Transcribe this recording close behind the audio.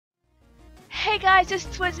Hey guys, it's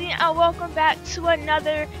Twizzy and welcome back to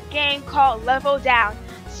another game called Leveldown.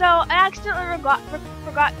 So I accidentally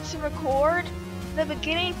forgot to record the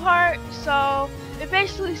beginning part, so it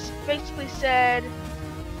basically said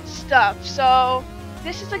stuff. So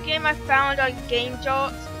this is a game I found on Game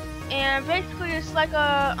Jolt, and basically it's like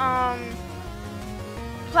a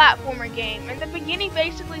platformer game. And the beginning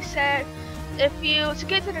basically said to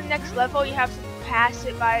get to the next level you have to pass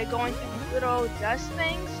it by going through little dust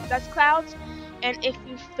clouds, and if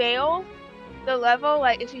you fail the level,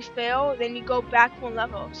 like if you fail, then you go back one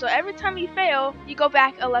level. So every time you fail, you go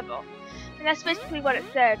back a level, and that's basically what it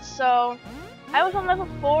said. So I was on level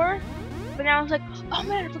 4, but now I was like, oh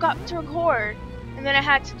man, I forgot to record, and then I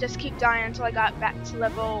had to just keep dying until I got back to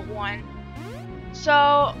level 1.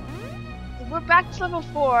 So we're back to level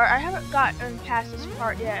 4. I haven't gotten past this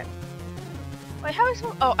part yet. Wait, how is?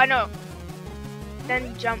 Oh, I know.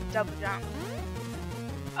 Then jump, double jump.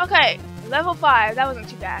 Okay, level 5. That wasn't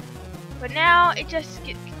too bad. But now it just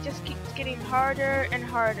keeps getting harder and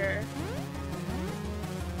harder.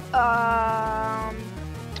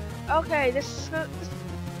 Okay, this is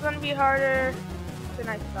gonna be harder than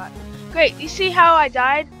I thought. Great. You see how I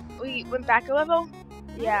died? We went back a level.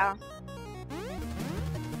 Yeah.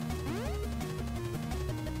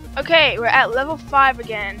 Okay, we're at level 5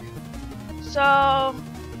 again. So I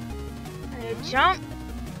need to jump.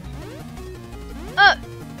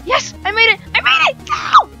 Yes, I made it! I made it!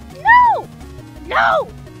 No! No! No!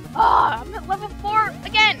 Oh, I'm at level 4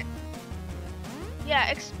 again. Yeah,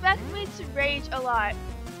 expect me to rage a lot.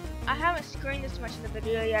 I haven't screened this much in the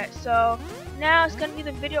video yet, so now it's gonna be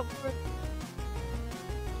the video for.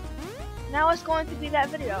 Now it's going to be that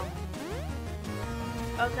video.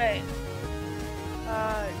 Okay.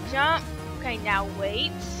 Jump. Okay, now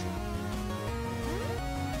wait.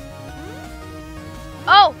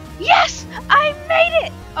 Oh, yes! I made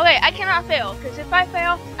it! Okay, I cannot fail, because if I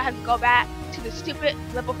fail, I have to go back to the stupid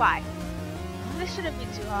level 5. This shouldn't be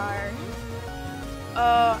too hard.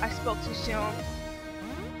 Oh, I spoke too soon.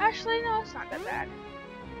 Actually, no, it's not that bad.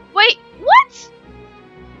 Wait, what?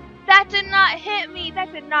 That did not hit me.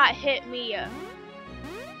 That did not hit me.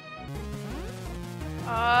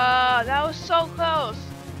 That was so close.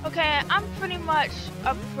 Okay, I'm pretty much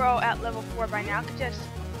a pro at level 4 by now. I could just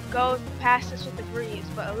go past this with the breeze,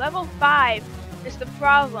 but at level 5 is the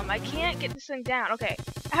problem. I can't get this thing down. Okay,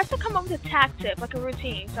 I have to come up with a tactic, like a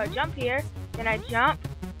routine. So I jump here, then I jump.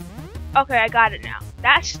 Okay, I got it now.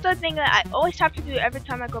 That's the thing that I always have to do every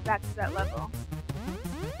time I go back to that level.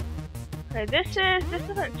 Okay, this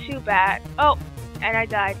isn't too bad. Oh, and I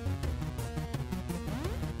died.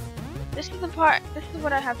 This is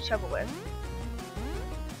what I have trouble with.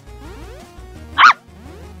 Ah!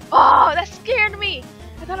 Oh, that scared me!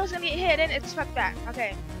 I thought I was gonna get hit. I didn't expect that.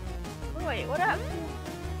 Okay. Oh, wait, what up?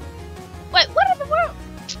 Wait, what in the world?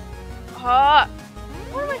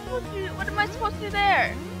 What am I supposed to do? What am I supposed to do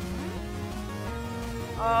there?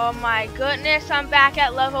 Oh my goodness, I'm back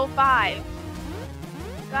at level 5.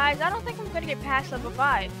 Guys, I don't think I'm gonna get past level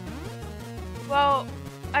 5. Well,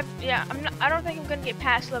 I don't think I'm gonna get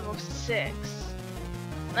past level 6.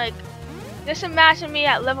 Like, just imagine me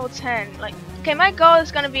at level 10. Like, okay, my goal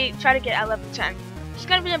is gonna be try to get at level 10. It's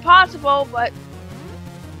gonna be impossible, but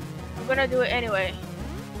I'm gonna do it anyway.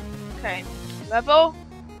 Okay, level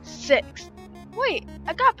 6. Wait,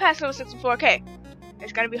 I got past level 6 before. Okay,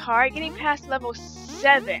 it's gonna be hard getting past level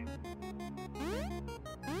 7.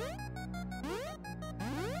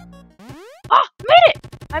 Oh, made it!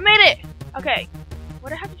 I made it! Okay, what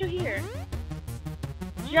do I have to do here?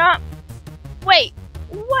 Jump. Wait,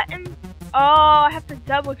 what in? Oh, I have to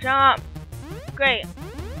double jump. Great.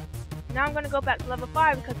 Now I'm gonna go back to level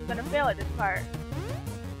 5 because I'm gonna fail at this part.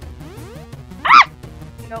 Ah!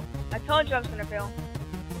 Nope, I told you I was gonna fail.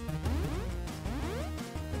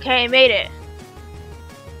 Okay, made it.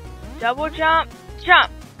 Double jump,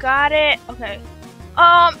 jump. Got it. Okay.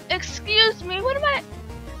 Excuse me.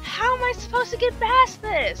 How am I supposed to get past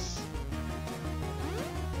this?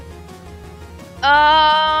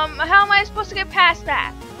 How am I supposed to get past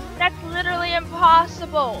that? That's literally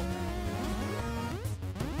impossible.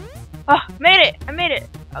 Oh, made it! I made it!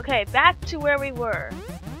 Okay, back to where we were.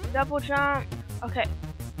 Double jump. Okay.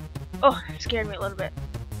 Oh, it scared me a little bit.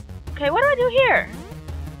 Okay, what do I do here?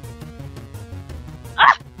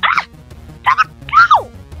 Ah! Ah!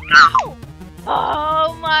 No! No!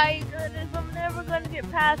 Oh my goodness, I'm never gonna get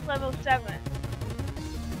past level 7.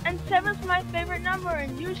 And 7's my favorite number,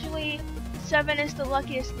 and usually 7 is the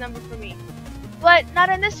luckiest number for me. But not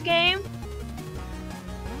in this game.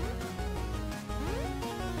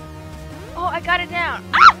 Oh, I got it down.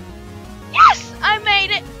 Ah! Yes! I made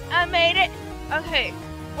it! I made it! Okay.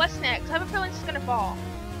 What's next? I have a feeling it's gonna fall.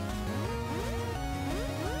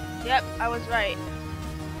 Yep, I was right.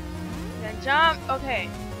 Then jump. Okay.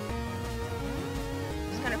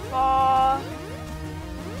 It's gonna fall.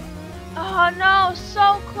 Oh no,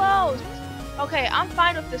 so close. Okay, I'm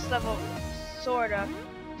fine with this level, sorta.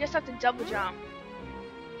 Just have to double jump.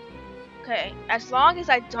 Okay, as long as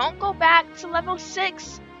I don't go back to level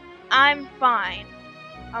 6, I'm fine.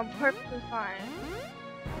 I'm perfectly fine.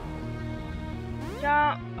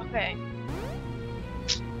 Jump. Okay.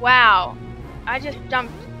 Wow. I just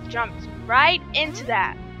jumped right into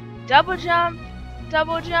that. Double jump,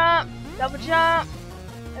 double jump, double jump,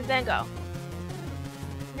 and then go.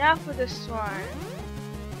 Now for this one.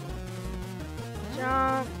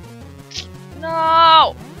 Jump.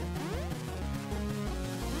 No!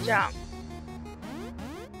 Jump.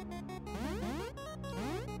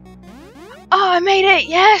 Oh, I made it!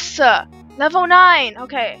 Yes! Level 9!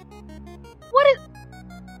 Okay. What is...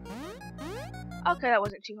 Okay, that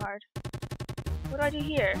wasn't too hard. What do I do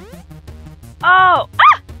here? Oh!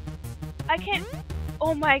 Ah! I can't...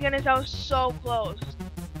 Oh my goodness, that was so close.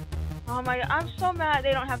 Oh my god, I'm so mad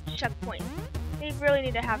they don't have checkpoints. They really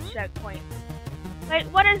need to have checkpoints. Wait,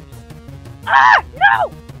 what is... Ah!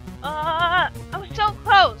 No! I was so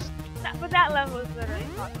close! But that level is literally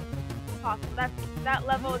impossible. That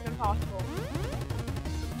level is impossible.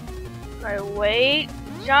 Alright, wait.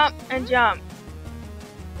 Jump and jump.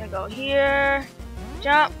 Then go here.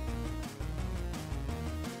 Jump.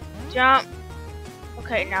 Jump.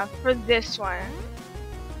 Okay, now for this one.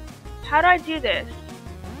 How do I do this?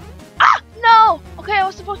 Ah! No! Okay, I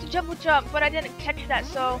was supposed to jump, but I didn't catch that,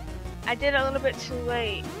 so I did it a little bit too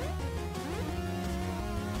late.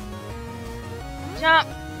 Jump.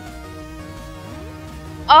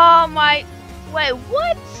 Oh my... Wait,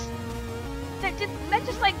 what? That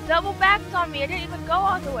just like double backed on me. I didn't even go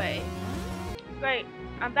all the way. Great.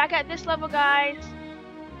 I'm back at this level, guys.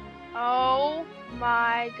 Oh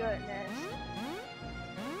my goodness.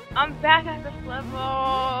 I'm back at this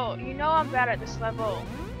level. You know I'm bad at this level.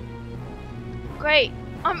 Great.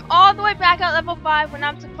 I'm all the way back at level 5 when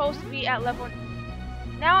I'm supposed to be at level...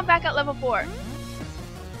 Now I'm back at level 4.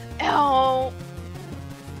 Oh.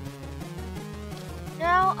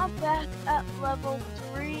 Now I'm back at level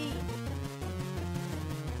 3.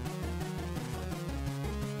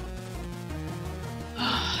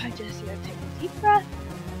 I just gotta take a deep breath.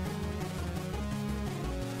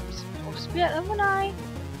 I'm supposed to be at level 9.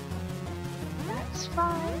 That's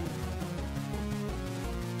fine.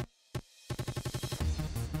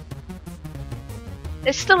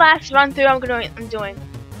 This is the last run through I'm doing.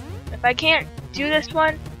 If I can't do this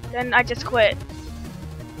one, then I just quit.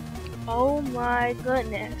 Oh my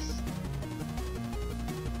goodness.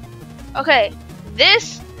 Okay,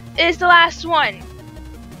 this is the last one.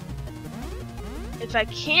 If I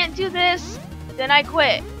can't do this, then I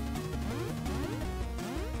quit.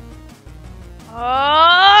 Oh!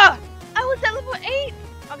 I was at level 8!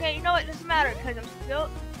 Okay, you know what? It doesn't matter because I'm still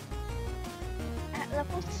at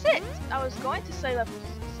level 6. I was going to say level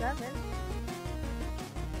 7.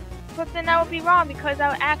 But then that would be wrong because I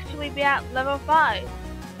would actually be at level 5.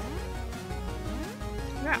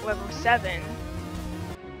 Not level 7.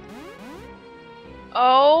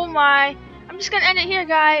 Oh my... I'm just gonna end it here,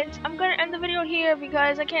 guys. I'm gonna end the video here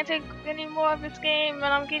because I can't take any more of this game and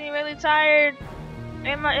I'm getting really tired.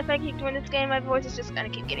 And if I keep doing this game, my voice is just gonna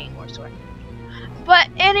keep getting more sore. But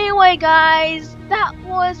anyway, guys, that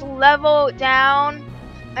was Leveldown.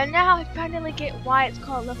 And now I finally get why it's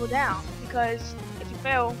called Leveldown. Because if you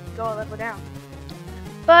fail, go a level down.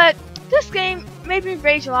 But this game made me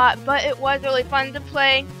rage a lot, but it was really fun to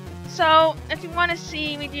play. So if you want to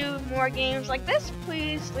see me do more games like this,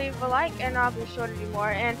 please leave a like and I'll be sure to do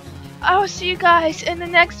more. And I will see you guys in the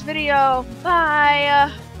next video.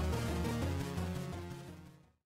 Bye!